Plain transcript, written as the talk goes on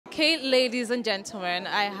Okay, ladies and gentlemen,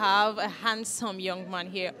 I have a handsome young man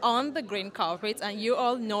here on the green carpet, and you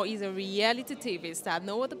all know he's a reality TV star.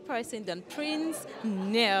 No other person than Prince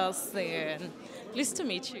Nelson. Pleased to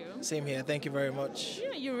meet you. Same here. Thank you very much.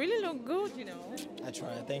 Yeah, you really look good. I try.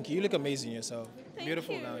 Thank you. You look amazing yourself. Thank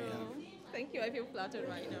Beautiful you. now, yeah. Thank you. I feel flattered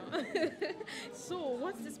right now. So,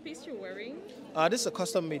 what's this piece you're wearing? This is a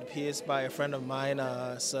custom-made piece by a friend of mine.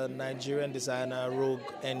 It's a Nigerian designer, Rogue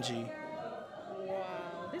NG.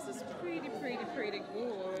 Wow, this is pretty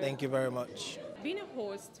good. Thank you very much. Being a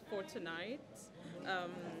host for tonight,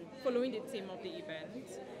 following the theme of the event,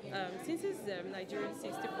 since it's Nigerian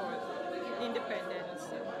 64th independence,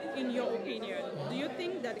 in your opinion, do you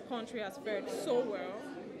think that the country has fared so well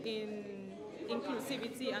in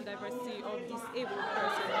inclusivity and diversity of disabled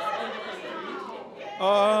persons in the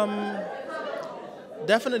country?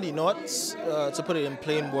 Definitely not. To put it in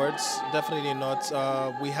plain words, definitely not.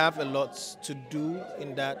 We have a lot to do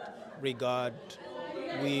in that regard.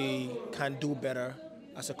 We can do better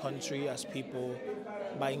as a country, as people,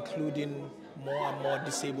 by including more and more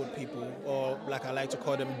disabled people, or like I like to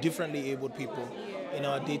call them, differently abled people, in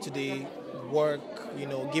our day-to-day work,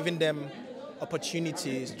 giving them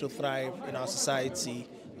opportunities to thrive in our society.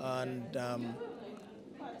 And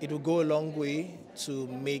it will go a long way to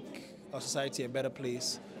make our society a better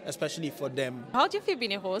place, especially for them. How do you feel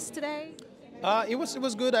being a host today? It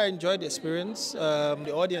was good. I enjoyed the experience.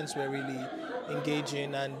 The audience were really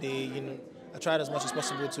engaging, and I tried as much as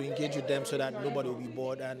possible to engage with them so that nobody will be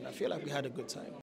bored. And I feel like we had a good time.